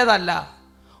പോലും എൻ്റേതല്ല.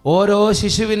 ഓരോ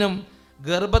ശിശുവിനും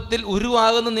ഗർഭത്തിൽ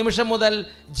ഉരുവാകുന്ന നിമിഷം മുതൽ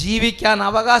ജീവിക്കാൻ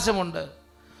അവകാശമുണ്ട്.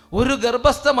 ഒരു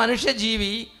ഗർഭസ്ഥ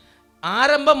മനുഷ്യജീവി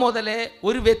ആരംഭം മുതലേ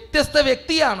ഒരു വ്യത്യസ്ത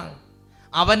വ്യക്തിയാണ്.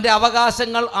 അവൻ്റെ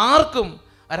അവകാശങ്ങൾ ആർക്കും,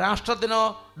 രാഷ്ട്രത്തിനോ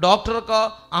ഡോക്ടർക്കോ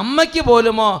അമ്മയ്ക്ക്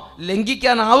പോലുമോ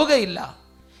ലംഘിക്കാനാവുകയില്ല.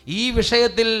 ഈ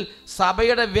വിഷയത്തിൽ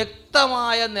സഭയുടെ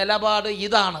വ്യക്തമായ നിലപാട്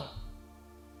ഇതാണ്.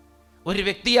 ഒരു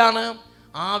വ്യക്തിയാണ്,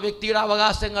 ആ വ്യക്തിയുടെ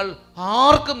അവകാശങ്ങൾ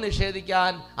ആർക്കും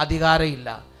നിഷേധിക്കാൻ അധികാരമില്ല.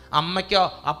 അമ്മയ്ക്കോ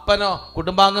അപ്പനോ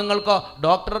കുടുംബാംഗങ്ങൾക്കോ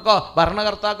ഡോക്ടർക്കോ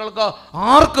ഭരണകർത്താക്കൾക്കോ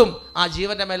ആർക്കും ആ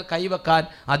ജീവൻ്റെ മേൽ കൈവെക്കാൻ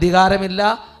അധികാരമില്ല,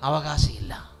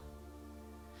 അവകാശമില്ല.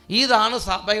 ഇതാണ്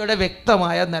സഭയുടെ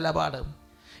വ്യക്തമായ നിലപാട്.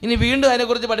 ഇനി വീണ്ടും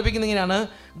അതിനെക്കുറിച്ച് പഠിപ്പിക്കുന്ന ഇങ്ങനെയാണ്,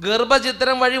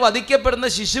 ഗർഭചിത്രം വഴി വധിക്കപ്പെടുന്ന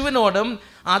ശിശുവിനോടും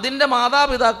അതിൻ്റെ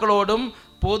മാതാപിതാക്കളോടും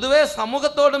പൊതുവെ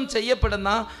സമൂഹത്തോടും ചെയ്യപ്പെടുന്ന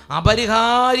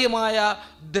അപരിഹാര്യമായ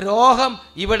ദ്രോഹം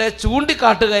ഇവിടെ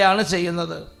ചൂണ്ടിക്കാട്ടുകയാണ്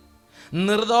ചെയ്യുന്നത്.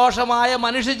 നിർദോഷമായ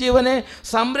മനുഷ്യജീവനെ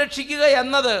സംരക്ഷിക്കുക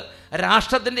എന്നത്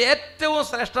രാഷ്ട്രത്തിൻ്റെ ഏറ്റവും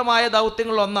ശ്രേഷ്ഠമായ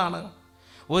ദൗത്യങ്ങളിലൊന്നാണ്.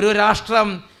 ഒരു രാഷ്ട്രം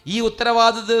ഈ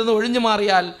ഉത്തരവാദിത്തത്തിൽ നിന്ന് ഒഴിഞ്ഞു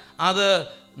മാറിയാൽ അത്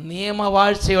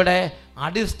നിയമവാഴ്ചയുടെ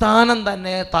അടിസ്ഥാനം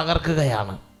തന്നെ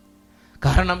തകർക്കുകയാണ്.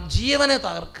 കാരണം ജീവനെ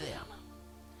തകർക്കുകയാണ്.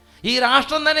 ഈ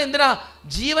രാഷ്ട്രം തന്നെ എന്തിനാ?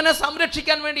 ജീവനെ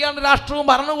സംരക്ഷിക്കാൻ വേണ്ടിയാണ് രാഷ്ട്രവും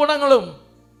ഭരണകൂടങ്ങളും.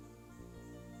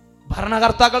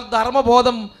 ഭരണകർത്താക്കൾ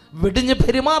ധർമ്മബോധം വെടിഞ്ഞ്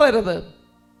പെരുമാറരുത്.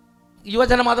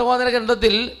 യുവജന മതബോധന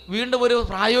ഗ്രന്ഥത്തിൽ വീണ്ടും ഒരു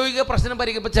പ്രായോഗിക പ്രശ്നം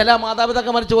പരിഹരിക്കും. ഇപ്പോൾ ചില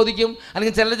മാതാപിതാക്കന്മാർ ചോദിക്കും,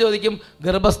 അല്ലെങ്കിൽ ചിലർ ചോദിക്കും,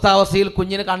 ഗർഭസ്ഥാവസ്ഥയിൽ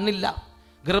കുഞ്ഞിന് കണ്ണില്ല,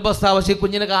 ഗർഭസ്ഥാവസ്ഥയിൽ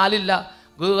കുഞ്ഞിന് കാലില്ല,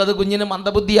 അത് കുഞ്ഞിന്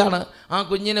മന്ദബുദ്ധിയാണ്, ആ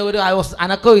കുഞ്ഞിന് ഒരു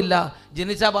അനക്കവും ഇല്ല,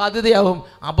 ജനിച്ച ബാധ്യതയാവും,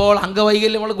 അപ്പോൾ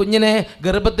അംഗവൈകല്യമുള്ള കുഞ്ഞിനെ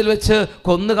ഗർഭത്തിൽ വെച്ച്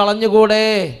കൊന്നു കളഞ്ഞുകൂടെ?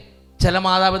 ചില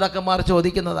മാതാപിതാക്കന്മാർ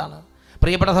ചോദിക്കുന്നതാണ്.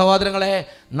 പ്രിയപ്പെട്ട സഹോദരങ്ങളെ,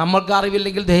 നമ്മൾക്ക്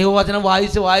അറിവില്ലെങ്കിൽ ദൈവവചനം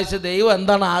വായിച്ച് ദൈവം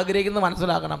എന്താണ് ആഗ്രഹിക്കുന്നത്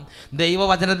മനസ്സിലാക്കണം.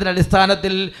 ദൈവവചനത്തിൻ്റെ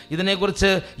അടിസ്ഥാനത്തിൽ ഇതിനെക്കുറിച്ച്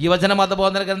യുവജന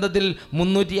മതബോധന ഗ്രന്ഥത്തിൽ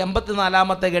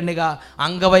 384-ാമത്തെ ഗണ്ണിക,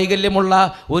 അംഗവൈകല്യമുള്ള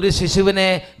ഒരു ശിശുവിനെ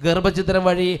ഗർഭചിത്രം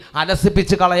വഴി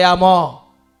അലസിപ്പിച്ച് കളയാമോ,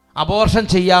 അബോർഷൻ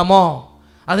ചെയ്യാമോ?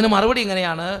 അതിന് മറുപടി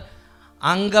ഇങ്ങനെയാണ്,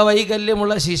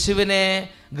 അംഗവൈകല്യമുള്ള ശിശുവിനെ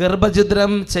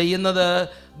ഗർഭഛിദ്രം ചെയ്യുന്നത്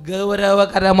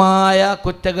ഗൗരവകരമായ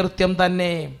കുറ്റകൃത്യം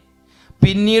തന്നെ.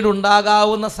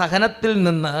 പിന്നീടുണ്ടാകാവുന്ന സഹനത്തിൽ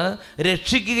നിന്ന്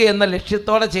രക്ഷിക്കുക എന്ന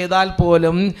ലക്ഷ്യത്തോടെ ചെയ്താൽ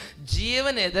പോലും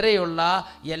ജീവനെതിരെയുള്ള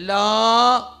എല്ലാ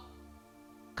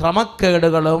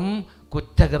ക്രമക്കേടുകളും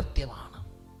കുറ്റകൃത്യമാണ്.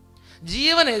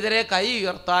 ജീവനെതിരെ കൈ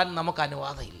ഉയർത്താൻ നമുക്ക്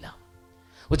അനുവാദമില്ല.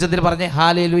 ഉച്ചത്തിൽ പറഞ്ഞേ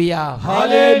ഹല്ലേലൂയ,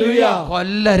 ഹല്ലേലൂയ.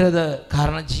 കൊല്ലരുത്,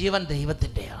 കാരണം ജീവൻ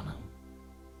ദൈവത്തിൻ്റെയാണ്.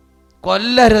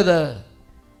 കൊല്ലരുത്,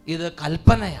 ഇത്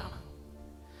കൽപ്പനയാണ്.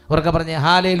 ഉറക്കെ പറഞ്ഞേ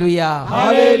ഹല്ലേലൂയ,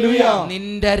 ഹല്ലേലൂയ.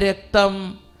 നിന്റെ രക്തം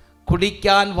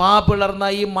കുടിക്കാൻ വാ പിളർന്ന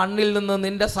ഈ മണ്ണിൽ നിന്ന്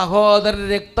നിന്റെ സഹോദരൻ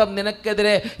രക്തം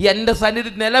നിനക്കെതിരെ എൻ്റെ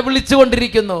സന്നിധി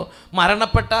നിലവിളിച്ചുകൊണ്ടിരിക്കുന്നു.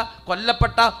 മരണപ്പെട്ട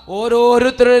കൊല്ലപ്പെട്ട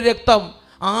ഓരോരുത്തരുടെ രക്തം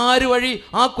ആര് വഴി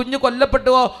ആ കുഞ്ഞ്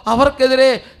കൊല്ലപ്പെട്ടുവോ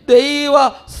അവർക്കെതിരെ ദൈവ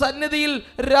സന്നിധിയിൽ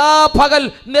രാപകൽ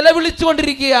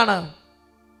നിലവിളിച്ചുകൊണ്ടിരിക്കുകയാണ്.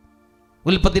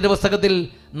 ഉൽപ്പത്തിയുടെ പുസ്തകത്തിൽ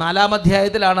 4-ാം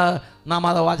അധ്യായത്തിലാണ് നാം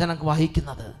ആ വചനം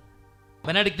വായിക്കുന്നത്.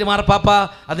 ബെനഡിക്റ്റ് മാർപ്പാപ്പ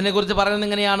അതിനെക്കുറിച്ച് പറയുന്നത്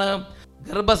ഇങ്ങനെയാണ്: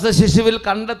 ഗർഭസ്ഥ ശിശുവിൽ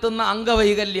കണ്ടെത്തുന്ന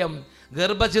അംഗവൈകല്യം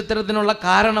ഗർഭചിത്രത്തിനുള്ള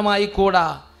കാരണമായി കൂടാ.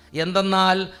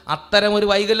 എന്തെന്നാൽ അത്തരം ഒരു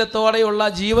വൈകല്യത്തോടെയുള്ള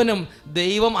ജീവനും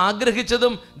ദൈവം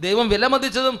ആഗ്രഹിച്ചതും ദൈവം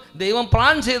വിലമതിച്ചതും ദൈവം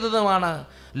പ്ലാൻ ചെയ്തതുമാണ്.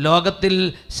 ലോകത്തിൽ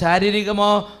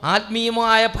ശാരീരികമോ ആത്മീയമോ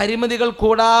ആയ പരിമിതികൾ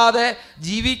കൂടാതെ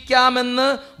ജീവിക്കാമെന്ന്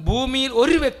ഭൂമിയിൽ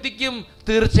ഒരു വ്യക്തിക്കും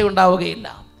തീർച്ചയുണ്ടാവുകയില്ല.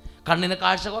 കണ്ണിന്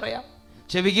കാഴ്ച കുറയാം,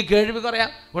 ചെവിക്ക് കേൾവി കുറയാം,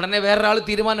 ഉടനെ വേറൊരാൾ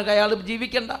തീരുമാനം അയാൾ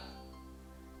ജീവിക്കണ്ട.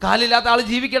 കാലില്ലാത്ത ആൾ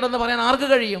ജീവിക്കണമെന്ന് പറയാൻ ആർക്ക്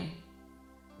കഴിയും?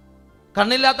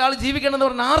 കണ്ണില്ലാത്ത ആൾ ജീവിക്കണമെന്ന്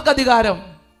പറയാൻ ആർക്കധികാരം?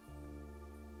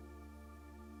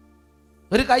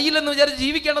 ഒരു കയ്യിലെന്ന് വിചാരിച്ച്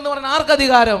ജീവിക്കണമെന്ന് പറയാൻ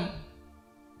ആർക്കധികാരം?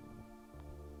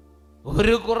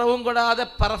 ഒരു കുറവും കൂടാതെ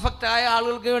പെർഫെക്റ്റ് ആയ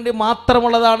ആളുകൾക്ക് വേണ്ടി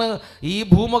മാത്രമുള്ളതാണ് ഈ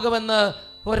ഭൂമുഖമെന്ന്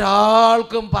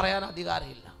ഒരാൾക്കും പറയാൻ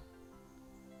അധികാരമില്ല.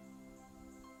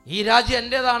 ഈ രാജ്യം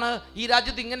എൻ്റേതാണ്, ഈ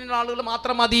രാജ്യത്ത് ഇങ്ങനെയുള്ള ആളുകൾ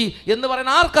മാത്രം മതി എന്ന് പറയാൻ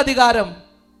ആർക്കധികാരം?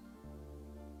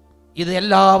 ഇത്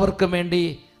എല്ലാവർക്കും വേണ്ടി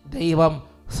ദൈവം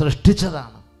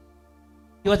സൃഷ്ടിച്ചതാണ്.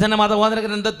 യുവജന മതബോധന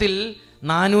ഗ്രന്ഥത്തിൽ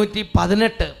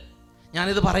 418,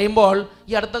 ഞാനിത് പറയുമ്പോൾ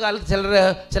ഈ അടുത്ത കാലത്ത്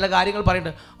ചില കാര്യങ്ങൾ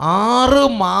പറയുന്നുണ്ട്. 6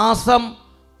 മാസം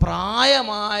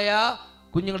പ്രായമായ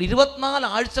കുഞ്ഞുങ്ങൾ, 24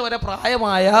 ആഴ്ച വരെ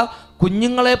പ്രായമായ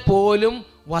കുഞ്ഞുങ്ങളെ പോലും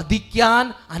വധിക്കാൻ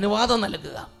അനുവാദം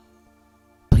നൽകുക.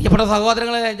 പ്രിയപ്പെട്ട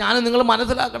സഹോദരങ്ങളെ, ഞാൻ നിങ്ങൾ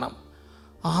മനസ്സിലാക്കണം,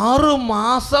 6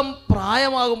 മാസം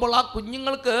പ്രായമാകുമ്പോൾ ആ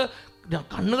കുഞ്ഞുങ്ങൾക്ക്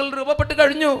കണ്ണുകൾ രൂപപ്പെട്ട്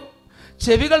കഴിഞ്ഞു,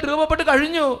 ചെവികൾ രൂപപ്പെട്ട്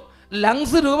കഴിഞ്ഞു,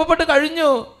 ലങ്സ് രൂപപ്പെട്ട്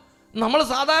കഴിഞ്ഞു. നമ്മൾ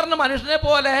സാധാരണ മനുഷ്യനെ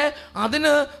പോലെ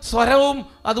അതിന് സ്വരവും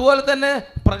അതുപോലെ തന്നെ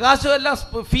പ്രകാശവും എല്ലാം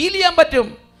ഫീൽ ചെയ്യാൻ പറ്റും.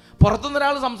 പുറത്തുനിന്ന്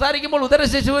ഒരാൾ സംസാരിക്കുമ്പോൾ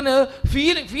ഉദരശിശുവിന്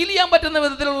ഫീൽ ചെയ്യാൻ പറ്റുന്ന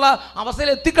വിധത്തിലുള്ള അവസ്ഥയിൽ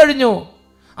എത്തിക്കഴിഞ്ഞു.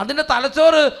 അതിൻ്റെ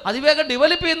തലച്ചോറ് അതിവേഗം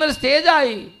ഡെവലപ്പ് ചെയ്യുന്ന ഒരു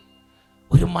സ്റ്റേജായി.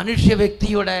 ഒരു മനുഷ്യ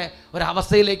വ്യക്തിയുടെ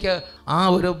ഒരവസ്ഥയിലേക്ക് ആ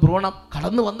ഒരു ഭ്രൂണം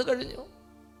കടന്നു വന്നു കഴിഞ്ഞു.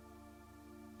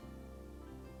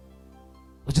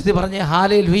 ഉച്ചത്തിൽ പറഞ്ഞേ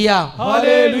hallelujah,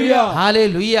 hallelujah,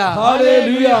 hallelujah,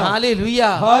 hallelujah, hallelujah,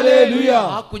 hallelujah.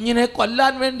 ആ കുഞ്ഞിനെ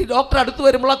കൊല്ലാൻ വേണ്ടി ഡോക്ടർ അടുത്ത്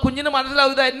വരുമ്പോൾ ആ കുഞ്ഞിന്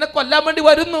മനസ്സിലാവുക എന്നെ കൊല്ലാൻ വേണ്ടി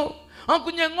വരുന്നു. ആ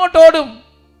കുഞ്ഞ് എങ്ങോട്ടോടും?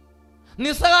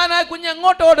 നിസ്സഹായനായ കുഞ്ഞ്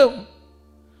എങ്ങോട്ടോടും?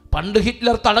 പണ്ട്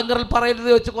ഹിറ്റ്ലർ തടങ്കൽ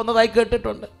പറയരുത് വെച്ച് കൊന്നതായി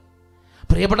കേട്ടിട്ടുണ്ട്.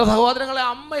 പ്രിയപ്പെട്ട സഹോദരങ്ങളെ,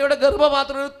 അമ്മയുടെ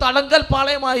ഗർഭപാത്രം ഒരു തടങ്കൽ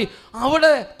പാളയമായി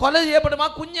അവിടെ കൊല ചെയ്യപ്പെടും. ആ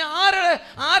കുഞ്ഞ്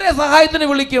ആരെ സഹായത്തിന്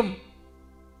വിളിക്കും?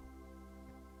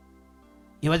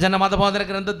 യുവജന മതബോധന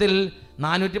ഗ്രന്ഥത്തിൽ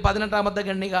 418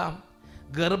 ഖണ്ഡിക,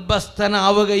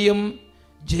 ഗർഭസ്ഥനാവുകയും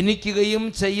ജനിക്കുകയും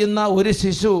ചെയ്യുന്ന ഒരു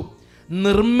ശിശു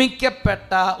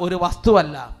നിർമ്മിക്കപ്പെട്ട ഒരു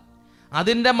വസ്തുവല്ല.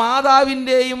 അതിൻ്റെ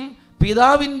മാതാവിൻ്റെയും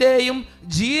പിതാവിൻ്റെയും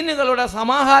ജീനുകളുടെ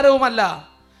സമാഹാരവുമല്ല.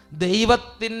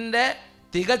 ദൈവത്തിൻ്റെ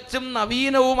തികച്ചും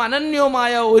നവീനവും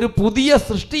അനന്യവുമായ ഒരു പുതിയ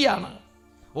സൃഷ്ടിയാണ്.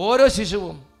 ഓരോ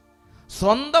ശിശുവും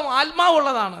സ്വന്തം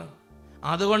ആത്മാവുള്ളതാണ്.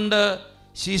 അതുകൊണ്ട്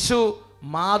ശിശു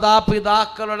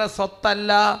മാതാപിതാക്കളുടെ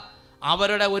സ്വത്തല്ല,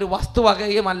 അവരുടെ ഒരു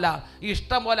വസ്തുവകയുമല്ല.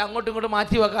 ഇഷ്ടം പോലെ അങ്ങോട്ടും ഇങ്ങോട്ടും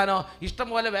മാറ്റി വെക്കാനോ ഇഷ്ടം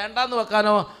പോലെ വേണ്ടാന്ന്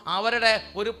വെക്കാനോ അവരുടെ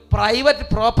ഒരു പ്രൈവറ്റ്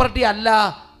പ്രോപ്പർട്ടി അല്ല.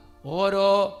 ഓരോ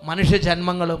മനുഷ്യ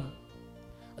ജന്മങ്ങളും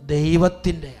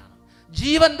ദൈവത്തിൻ്റെയാണ്.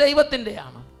 ജീവൻ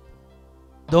ദൈവത്തിൻ്റെയാണ്.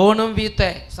 ദോണും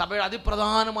വീത്തെ സഭയുടെ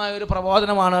അതിപ്രധാനമായ ഒരു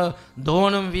പ്രബോധനമാണ്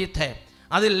ദോണും വീത്തെ.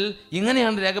 അതിൽ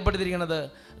ഇങ്ങനെയാണ് രേഖപ്പെടുത്തിയിരിക്കുന്നത്: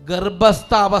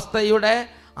 ഗർഭസ്ഥ അവസ്ഥയുടെ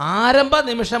ആരംഭ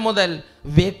നിമിഷം മുതൽ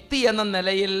വ്യക്തി എന്ന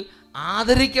നിലയിൽ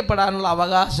ആദരിക്കപ്പെടാനുള്ള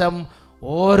അവകാശം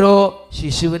ഓരോ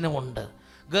ശിശുവിനുമുണ്ട്.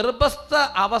 ഗർഭസ്ഥ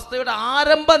അവസ്ഥയുടെ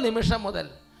ആരംഭ നിമിഷം മുതൽ.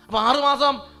 അപ്പോൾ 6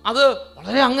 മാസം അത്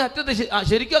വളരെ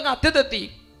ശരിക്കും അങ്ങ് അറ്റത്തെത്തി.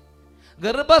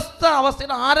 ഗർഭസ്ഥ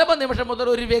അവസ്ഥയുടെ ആരംഭ നിമിഷം മുതൽ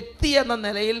ഒരു വ്യക്തി എന്ന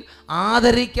നിലയിൽ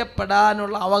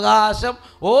ആദരിക്കപ്പെടാനുള്ള അവകാശം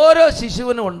ഓരോ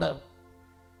ശിശുവിനുമുണ്ട്.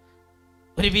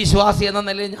 ഒരു വിശ്വാസി എന്ന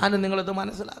നിലയിൽ ഞാനും നിങ്ങളിത്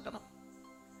മനസ്സിലാക്കണം.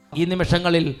 ഈ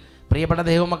നിമിഷങ്ങളിൽ പ്രിയപ്പെട്ട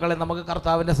ദൈവമക്കളെ, നമുക്ക്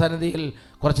കർത്താവിൻ്റെ സന്നിധിയിൽ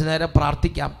കുറച്ചു നേരം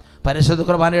പ്രാർത്ഥിക്കാം. പരിശുദ്ധ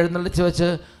കുർബാന എഴുന്നള്ളിച്ച് വെച്ച്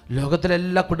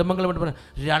ലോകത്തിലെല്ലാ കുടുംബങ്ങളും വിട്ട്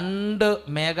 2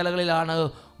 മേഖലകളിലാണ്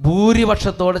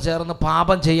ഭൂരിപക്ഷത്തോട് ചേർന്ന്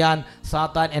പാപം ചെയ്യാൻ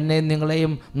സാത്താൻ എന്നെയും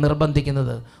നിങ്ങളെയും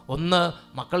നിർബന്ധിക്കുന്നത്. ഒന്ന്,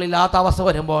 മക്കളില്ലാത്ത അവസ്ഥ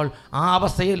വരുമ്പോൾ ആ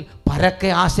അവസ്ഥയിൽ പരക്കെ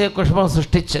ആശയക്കുഴപ്പം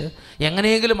സൃഷ്ടിച്ച്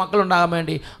എങ്ങനെയെങ്കിലും മക്കളുണ്ടാകാൻ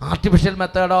വേണ്ടി ആർട്ടിഫിഷ്യൽ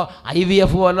മെത്തേഡോ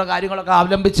IVF പോലുള്ള കാര്യങ്ങളൊക്കെ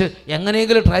അവലംബിച്ച്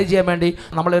എങ്ങനെയെങ്കിലും ട്രൈ ചെയ്യാൻ വേണ്ടി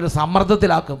നമ്മളെ ഒരു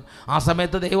സമ്മർദ്ദത്തിലാക്കും. ആ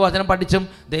സമയത്ത് ദൈവവചനം പഠിച്ചും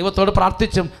ദൈവത്തോട്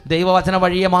പ്രാർത്ഥിച്ചും ദൈവവചന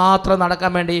വഴിയെ മാത്രം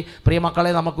നടക്കാൻ വേണ്ടി പ്രിയ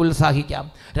മക്കളെ നമുക്ക് ഉത്സാഹിക്കാം.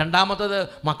 രണ്ടാമത്തത്,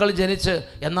 മക്കൾ ജനിച്ച്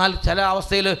എന്നാൽ ചില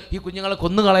അവസ്ഥയിൽ ഈ കുഞ്ഞുങ്ങളെ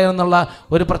കൊന്നുകളയുമെന്നുള്ള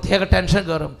ഒരു പ്രത്യേക ടെൻഷൻ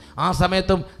കയറും. ആ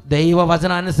സമയത്തും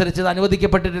ദൈവവചനം അനുസരിച്ച് ഇത്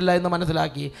അനുവദിക്കപ്പെട്ടിട്ടില്ല എന്ന്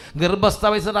മനസ്സിലാക്കി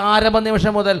ഗർഭസ്ഥവയസ്സിൻ്റെ ആരംഭ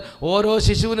നിമിഷം മുതൽ ഓരോ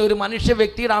ശിശുവിനും ഒരു മനുഷ്യ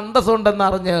വ്യക്തിയുടെ അന്തസ്സുണ്ടെന്ന്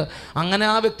അറിഞ്ഞ് അങ്ങനെ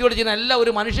ആ വ്യക്തിയോട് ചെയ്യുന്ന എല്ലാം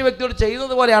ഒരു മനുഷ്യ വ്യക്തിയോട്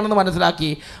ചെയ്യുന്നത് പോലെയാണെന്ന് മനസ്സിലാക്കി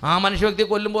ആ മനുഷ്യ വ്യക്തിയെ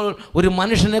കൊല്ലുമ്പോൾ ഒരു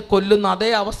മനുഷ്യനെ കൊല്ലുന്ന അതേ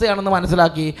അവസ്ഥയാണെന്ന്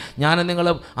മനസ്സിലാക്കി ഞാനും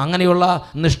നിങ്ങളും അങ്ങനെയുള്ള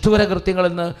നിഷ്ഠുര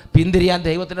കൃത്യങ്ങളിൽ നിന്ന് പിന്തിരിയാൻ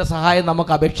ദൈവത്തിൻ്റെ സഹായം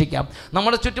നമുക്ക് അപേക്ഷിക്കാം.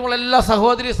 നമ്മുടെ ചുറ്റുമുള്ള എല്ലാ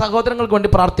സഹോദരി സഹോദരങ്ങൾക്ക്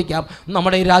വേണ്ടി പ്രാർത്ഥിക്കാം.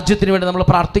 നമ്മുടെ ഈ രാജ്യത്തിന് വേണ്ടി നമ്മൾ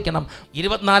പ്രാർത്ഥിക്കണം.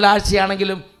 24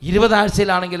 ആഴ്ചയാണെങ്കിലും 20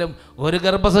 ആഴ്ചയിലാണെങ്കിലും ഒരു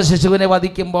ഗർഭസ്ഥ ശിശുവിനെ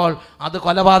വധിക്കുമ്പോൾ അത്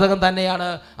കൊലപാതകം തന്നെയാണ്.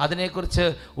 അതിനെക്കുറിച്ച്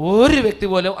ഒരു വ്യക്തി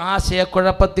പോലും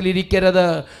ആശയക്കുഴപ്പത്തിലിരിക്കരുത്.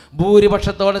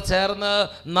 ഭൂരിപക്ഷത്തോട് ചേർന്ന്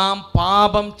നാം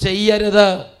പാപം ചെയ്യരുത്.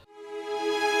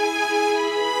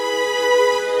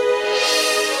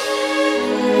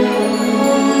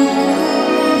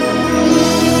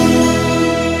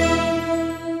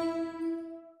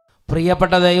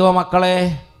 പ്രിയപ്പെട്ട ദൈവമക്കളെ,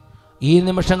 ഈ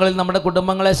നിമിഷങ്ങളിൽ നമ്മുടെ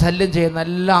കുടുംബങ്ങളെ ശല്യം ചെയ്യുന്ന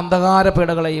എല്ലാ അന്ധകാര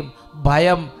പീഡകളെയും,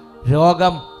 ഭയം,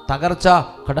 രോഗം, തകർച്ച,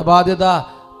 കടബാധ്യത,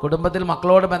 കുടുംബത്തിൽ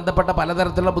മക്കളോട് ബന്ധപ്പെട്ട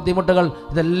പലതരത്തിലുള്ള ബുദ്ധിമുട്ടുകൾ,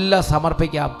 ഇതെല്ലാം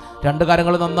സമർപ്പിക്കാം. 2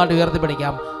 കാര്യങ്ങൾ നന്നായിട്ട്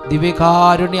ഉയർത്തിപ്പിടിക്കാം.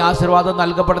 ദിവ്യകാരുണ്യ ആശീർവാദം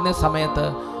നൽകപ്പെടുന്ന ഈ സമയത്ത്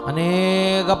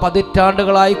അനേക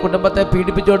പതിറ്റാണ്ടുകളായി കുടുംബത്തെ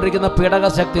പീഡിപ്പിച്ചുകൊണ്ടിരിക്കുന്ന പീഡക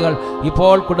ശക്തികൾ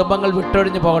ഇപ്പോൾ കുടുംബങ്ങൾ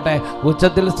വിട്ടൊഴിഞ്ഞു പോകട്ടെ.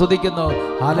 ഉച്ചത്തിൽ സ്തുതിക്കുന്നു.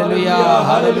 Hallelujah,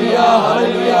 hallelujah,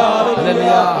 hallelujah,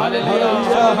 hallelujah, hallelujah.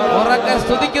 ഉറക്കെ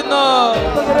സ്തുതിക്കുന്നു.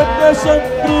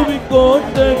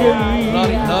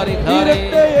 Glory, glory, glory.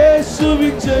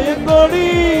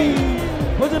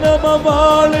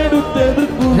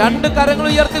 രണ്ട് കരങ്ങൾ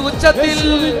ഉയർത്തി ഉച്ചത്തിൽ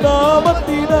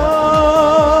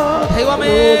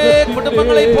ദൈവമേ,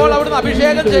 കുടുംബങ്ങളെ ഇപ്പോൾ അവിടുന്ന്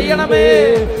അഭിഷേകം ചെയ്യണമേ.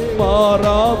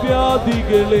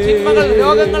 ചിന്മകൾ,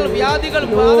 രോഗങ്ങൾ, വ്യാധികൾ,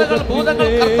 ബാധകൾ, ഭൂതങ്ങൾ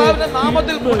കർത്താവിന്റെ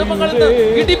നാമത്തിൽ കുടുംബങ്ങളിൽ നിന്ന്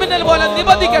ഇടിമിന്നൽ പോലെ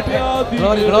നിബന്ധിക്കട്ടെ.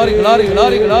 Glory, glory, glory,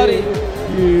 glory, glory.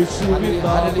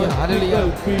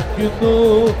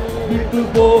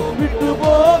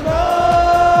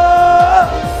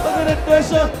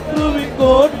 ശത്രുവിൻ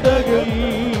കോട്ടകൾ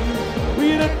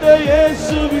ഉയരട്ട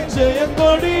യേശു വിജയം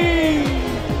കൊടി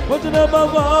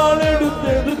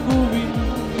വചനമാളെടുത്തെതിർക്കുവിൻ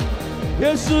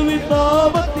യേശുവിൻ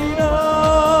നാമത്തിനാ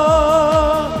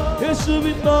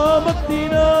യേശുവിൻ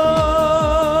നാമത്തിനാ